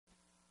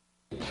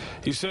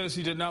He says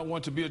he did not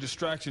want to be a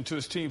distraction to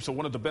his team, so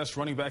one of the best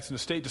running backs in the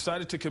state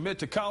decided to commit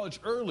to college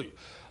early.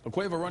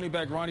 LaQuava running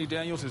back Ronnie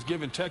Daniels has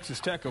given Texas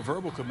Tech a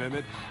verbal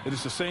commitment. It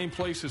is the same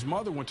place his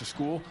mother went to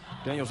school.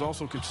 Daniels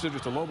also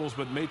considered the Lobos,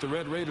 but made the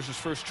Red Raiders his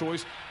first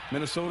choice.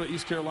 Minnesota,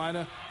 East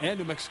Carolina, and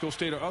New Mexico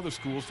State are other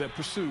schools that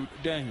pursued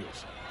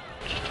Daniels.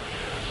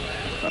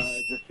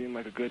 It just seemed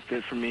like a good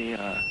fit for me.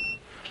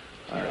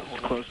 It's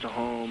close to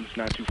home, it's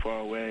not too far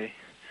away,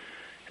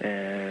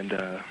 and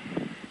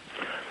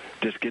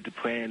just get to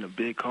play in a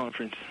big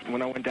conference.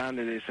 When I went down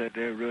there, they said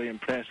they were really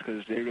impressed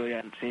because they really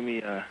hadn't seen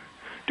me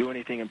do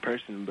anything in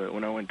person. But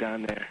when I went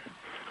down there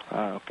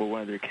for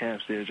one of their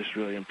camps, they were just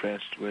really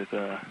impressed with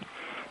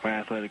my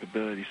athletic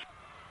abilities.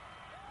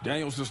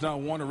 Daniels does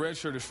not want a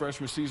redshirt his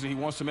freshman season. He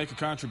wants to make a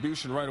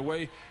contribution right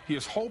away. He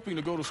is hoping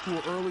to go to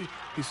school early.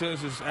 He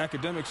says his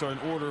academics are in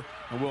order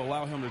and will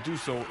allow him to do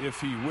so if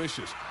he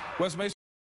wishes. Wes Mason.